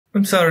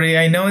I'm sorry,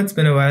 I know it's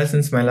been a while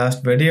since my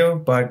last video,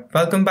 but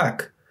welcome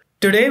back.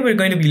 Today we're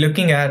going to be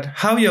looking at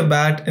how your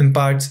bat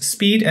imparts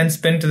speed and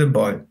spin to the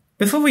ball.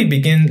 Before we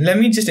begin, let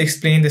me just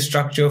explain the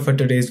structure for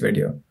today's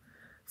video.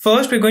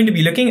 First, we're going to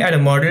be looking at a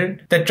model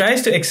that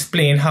tries to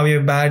explain how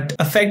your bat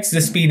affects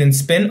the speed and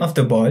spin of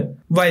the ball.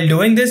 While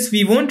doing this,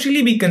 we won't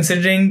really be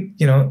considering,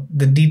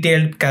 the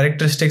detailed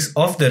characteristics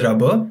of the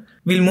rubber.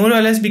 We'll more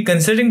or less be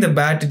considering the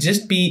bat to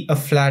just be a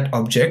flat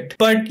object.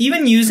 But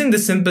even using the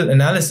simple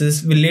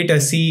analysis, we'll later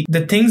see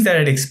the things that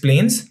it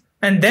explains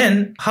and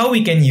then how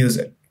we can use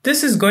it.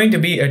 This is going to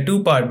be a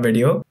two-part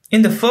video.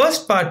 In the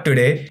first part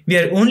today, we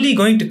are only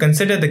going to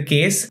consider the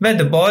case where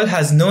the ball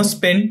has no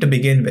spin to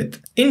begin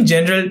with. In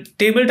general,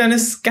 table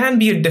tennis can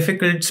be a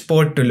difficult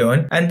sport to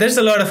learn, and there's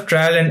a lot of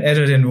trial and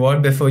error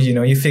involved before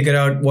you figure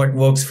out what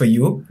works for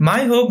you.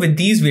 My hope with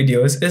these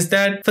videos is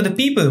that for the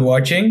people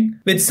watching,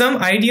 with some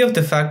idea of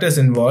the factors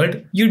involved,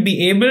 you'd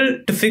be able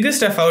to figure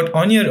stuff out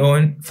on your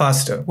own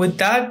faster. With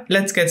that,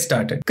 let's get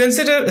started.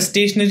 Consider a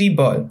stationary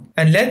ball,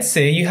 and let's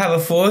say you have a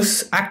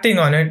force acting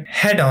on it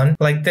head-on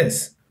like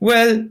this.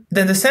 Well,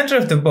 then the center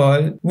of the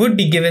ball would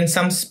be given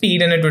some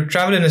speed and it would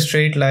travel in a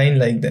straight line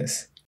like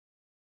this.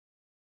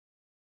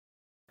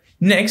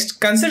 Next,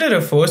 consider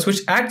a force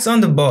which acts on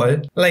the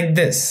ball like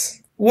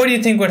this. What do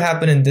you think would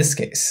happen in this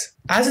case?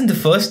 As in the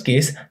first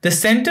case, the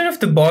center of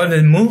the ball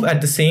will move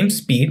at the same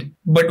speed,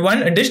 but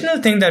one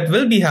additional thing that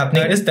will be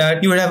happening is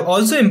that you would have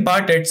also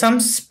imparted some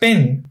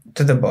spin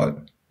to the ball.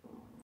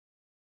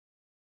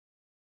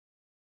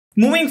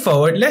 Moving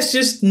forward, let's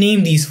just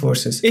name these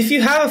forces. If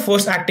you have a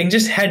force acting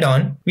just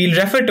head-on, we'll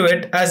refer to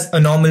it as a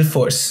normal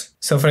force.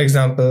 So for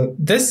example,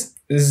 this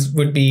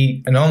would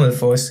be a normal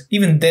force.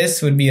 Even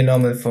this would be a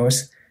normal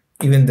force.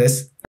 Even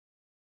this.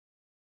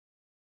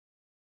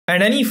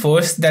 And any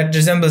force that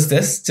resembles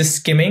this, just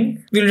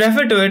skimming, we'll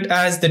refer to it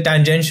as the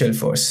tangential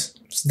force.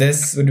 So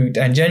this would be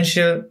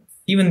tangential,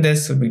 even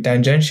this would be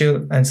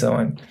tangential, and so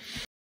on.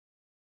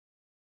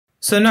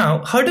 So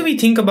now, how do we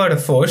think about a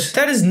force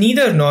that is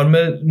neither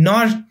normal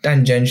nor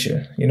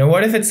tangential?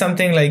 What if it's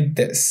something like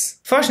this?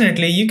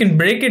 Fortunately, you can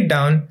break it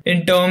down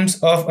in terms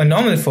of a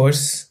normal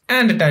force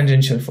and a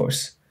tangential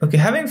force. Okay,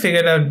 having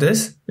figured out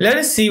this, let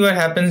us see what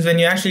happens when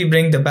you actually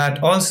bring the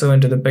bat also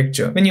into the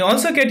picture. When you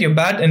also get your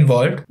bat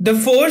involved, the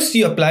force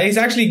you apply is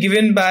actually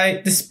given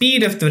by the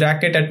speed of the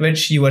racket at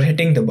which you are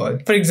hitting the ball.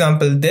 For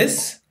example,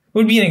 this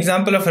would be an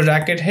example of a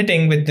racket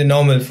hitting with the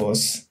normal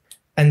force.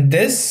 And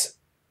this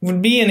would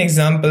be an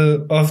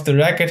example of the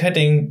racket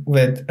hitting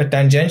with a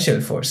tangential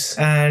force.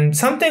 And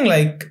something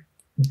like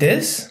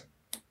this,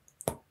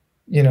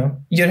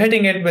 you're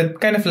hitting it with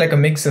kind of like a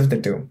mix of the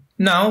two.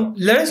 Now,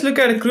 let us look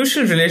at a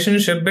crucial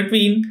relationship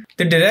between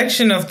the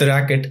direction of the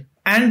racket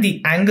and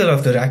the angle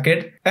of the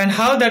racket and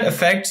how that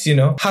affects,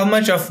 how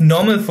much of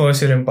normal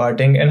force you're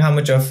imparting and how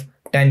much of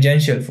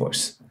tangential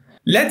force.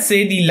 Let's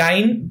say the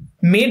line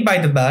made by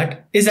the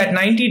bat is at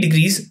 90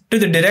 degrees to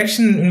the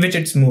direction in which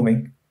it's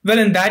moving. Well,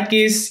 in that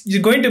case,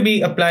 you're going to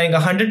be applying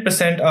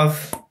 100%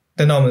 of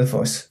the normal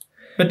force.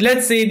 But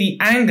let's say the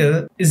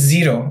angle is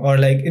 0 or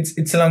like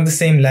it's along the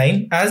same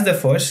line as the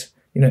force,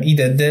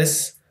 either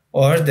this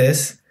or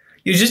this,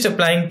 you're just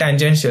applying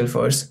tangential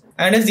force.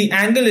 And if the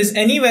angle is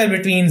anywhere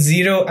between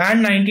 0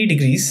 and 90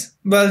 degrees,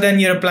 well, then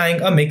you're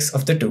applying a mix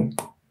of the two.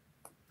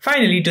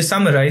 Finally, to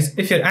summarize,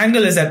 if your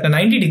angle is at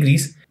 90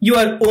 degrees, you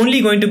are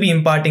only going to be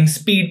imparting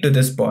speed to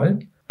this ball.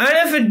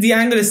 And if the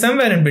angle is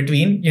somewhere in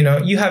between,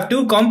 you have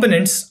two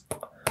components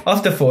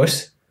of the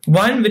force,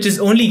 one which is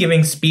only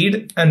giving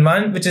speed and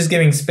one which is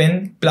giving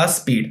spin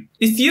plus speed.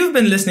 If you've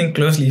been listening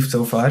closely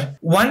so far,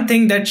 one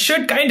thing that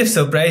should kind of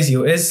surprise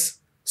you is,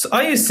 so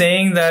are you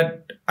saying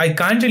that I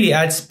can't really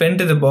add spin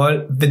to the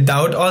ball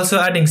without also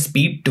adding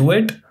speed to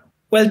it?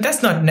 Well,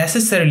 that's not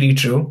necessarily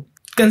true.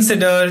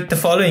 Consider the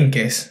following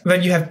case, where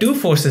you have two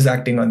forces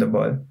acting on the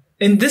ball.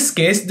 In this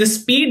case, the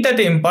speed that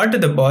they impart to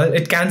the ball,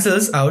 it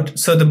cancels out,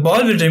 so the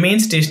ball will remain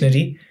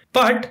stationary,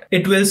 but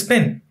it will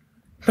spin.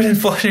 But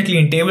unfortunately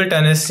in table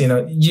tennis,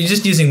 you're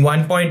just using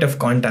one point of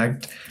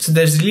contact. So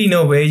there's really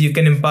no way you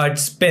can impart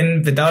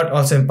spin without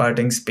also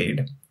imparting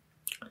speed.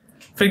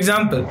 For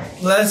example,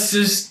 let's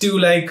just do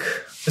like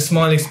a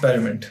small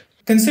experiment.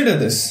 Consider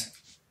this.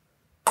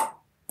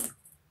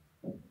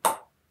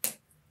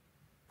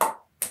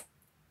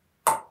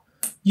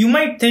 You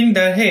might think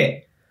that,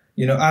 hey,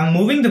 I'm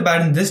moving the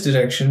bat in this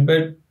direction,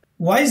 but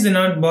why is the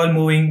ball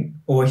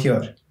moving over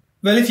here?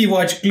 Well, if you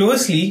watch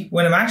closely,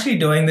 when I'm actually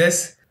doing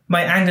this,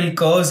 my angle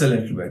curves a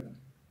little bit.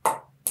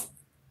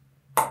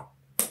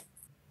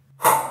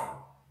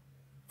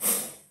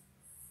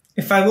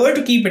 If I were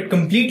to keep it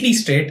completely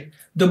straight,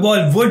 the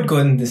ball would go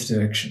in this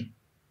direction.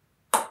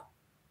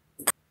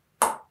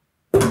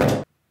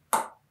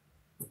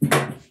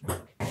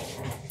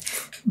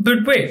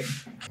 But wait,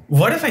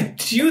 what if I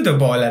threw the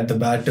ball at the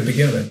bat to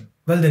begin with?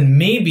 Well, then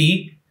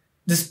maybe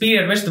the speed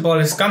at which the ball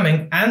is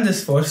coming and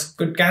this force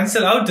could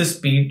cancel out the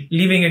speed,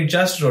 leaving it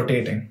just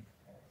rotating.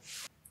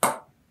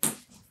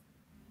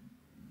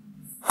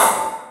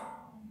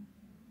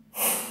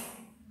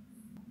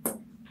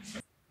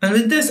 And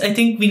with this, I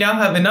think we now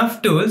have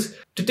enough tools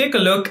to take a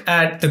look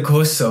at the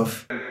ghost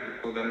serve.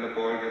 So then the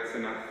ball gets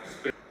enough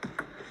spin.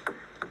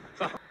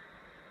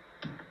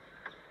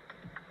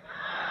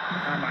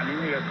 马林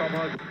这个高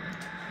抛，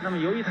那么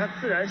由于它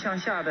自然向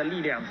下的力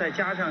量，再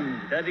加上你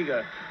的这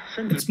个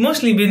身体。 It's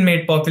mostly been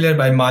made popular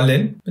by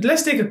Marlin, but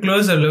let's take a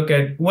closer look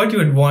at what you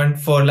would want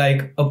for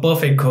like a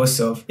perfect ghost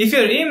serve. If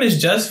your aim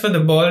is just for the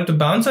ball to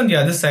bounce on the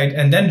other side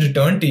and then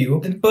return to you,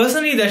 then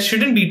personally that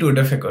shouldn't be too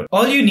difficult.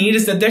 All you need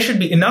is that there should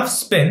be enough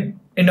spin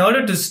in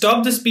order to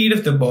stop the speed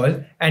of the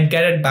ball and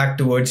get it back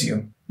towards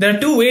you. There are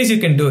two ways you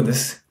can do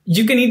this.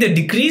 You can either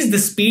decrease the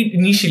speed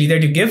initially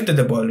that you give to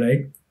the ball,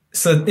 right?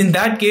 So in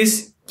that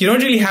case, you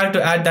don't really have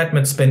to add that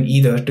much spin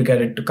either to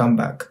get it to come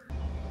back.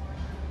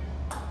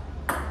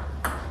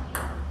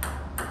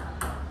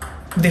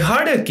 The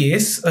harder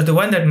case, or the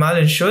one that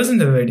Marlin shows in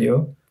the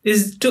video,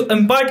 is to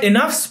impart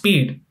enough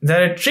speed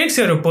that it tricks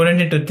your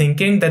opponent into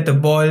thinking that the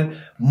ball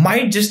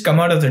might just come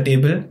out of the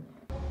table,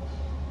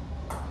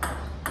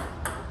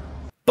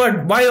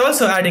 but while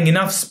also adding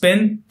enough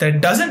spin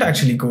that doesn't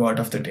actually go out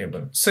of the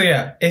table. So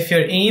yeah, if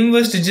your aim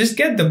was to just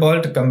get the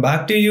ball to come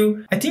back to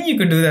you, I think you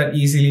could do that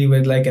easily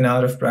with like an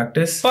hour of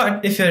practice.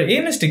 But if your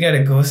aim is to get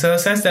a ghost serve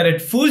such that it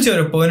fools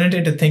your opponent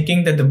into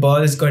thinking that the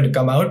ball is going to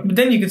come out, but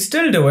then you could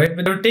still do it,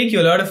 but it would take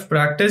you a lot of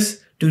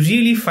practice to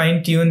really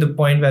fine tune the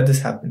point where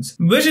this happens.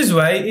 Which is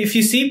why if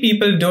you see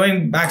people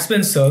doing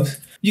backspin serves,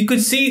 you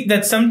could see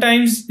that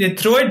sometimes they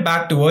throw it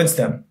back towards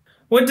them.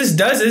 What this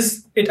does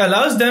is it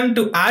allows them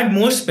to add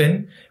more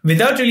spin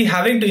without really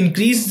having to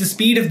increase the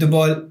speed of the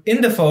ball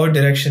in the forward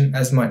direction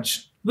as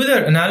much. With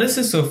our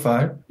analysis so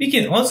far, we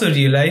can also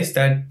realize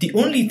that the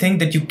only thing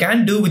that you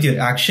can do with your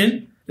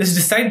action is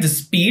decide the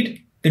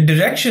speed, the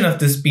direction of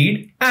the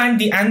speed, and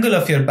the angle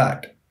of your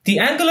bat. The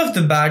angle of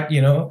the bat,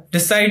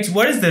 decides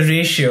what is the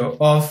ratio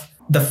of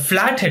the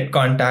flat hit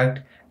contact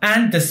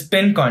and the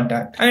spin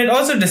contact. And it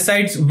also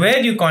decides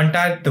where you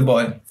contact the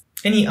ball.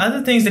 Any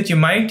other things that you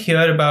might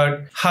hear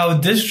about how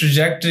this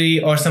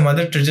trajectory or some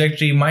other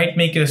trajectory might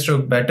make your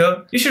stroke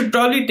better, you should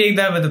probably take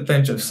that with a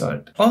pinch of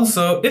salt.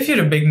 Also, if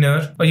you're a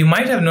beginner, or you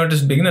might have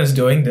noticed beginners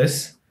doing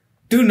this,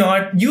 do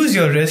not use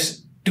your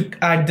wrist to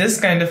add this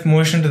kind of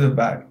motion to the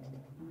bat.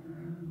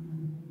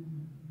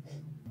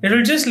 It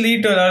will just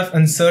lead to a lot of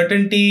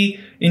uncertainty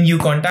in you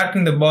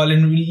contacting the ball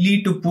and will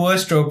lead to poor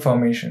stroke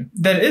formation.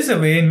 There is a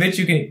way in which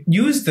you can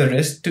use the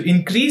wrist to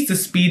increase the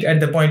speed at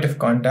the point of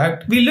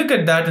contact. We'll look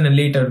at that in a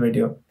later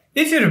video.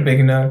 If you're a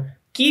beginner,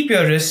 keep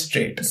your wrist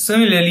straight.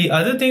 Similarly,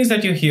 other things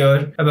that you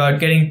hear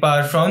about getting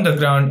power from the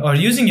ground or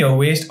using your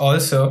waist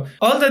also,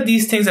 all that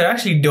these things are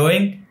actually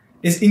doing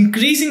is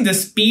increasing the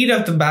speed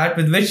of the bat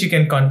with which you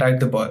can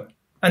contact the ball.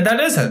 And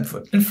that is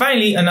helpful. And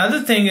finally, another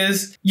thing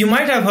is, you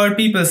might have heard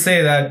people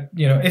say that,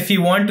 if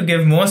you want to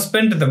give more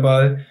spin to the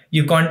ball,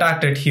 you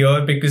contact it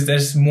here because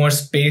there's more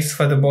space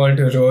for the ball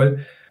to roll.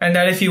 And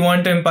that if you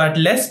want to impart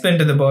less spin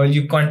to the ball,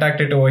 you contact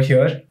it over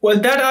here. Well,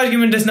 that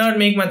argument does not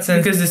make much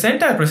sense because this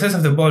entire process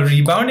of the ball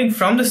rebounding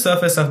from the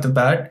surface of the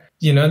bat,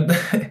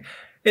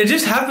 it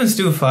just happens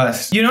too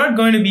fast. You're not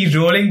going to be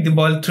rolling the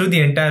ball through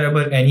the entire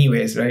rubber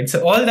anyways, right?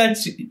 So all that,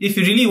 if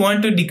you really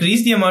want to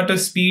decrease the amount of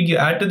speed you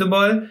add to the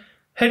ball,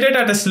 hit it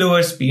at a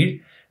slower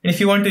speed. And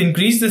if you want to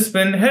increase the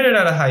spin, hit it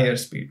at a higher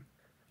speed.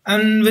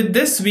 And with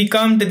this, we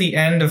come to the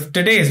end of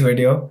today's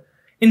video.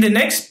 In the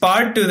next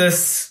part to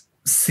this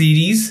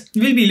series,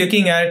 we'll be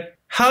looking at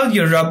how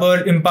your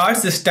rubber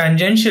imparts this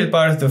tangential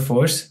part of the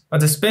force, or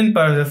the spin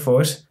part of the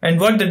force, and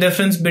what the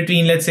difference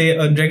between, let's say,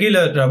 a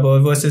regular rubber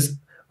versus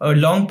a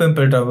long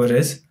pimpled rubber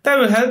is. That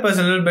will help us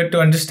a little bit to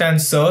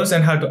understand serves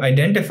and how to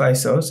identify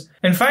serves.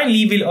 And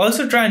finally, we'll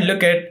also try and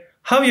look at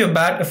how your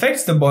bat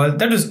affects the ball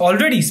that is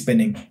already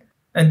spinning.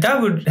 And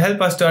that would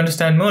help us to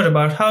understand more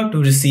about how to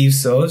receive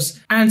serves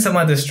and some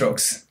other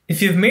strokes.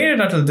 If you've made it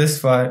until this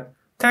far,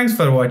 thanks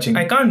for watching.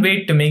 I can't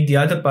wait to make the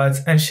other parts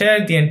and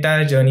share the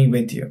entire journey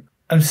with you.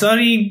 I'm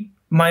sorry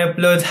my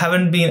uploads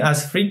haven't been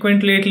as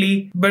frequent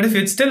lately, but if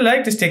you'd still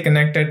like to stay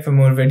connected for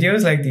more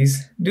videos like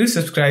these, do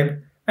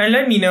subscribe and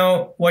let me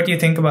know what you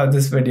think about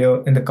this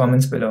video in the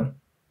comments below.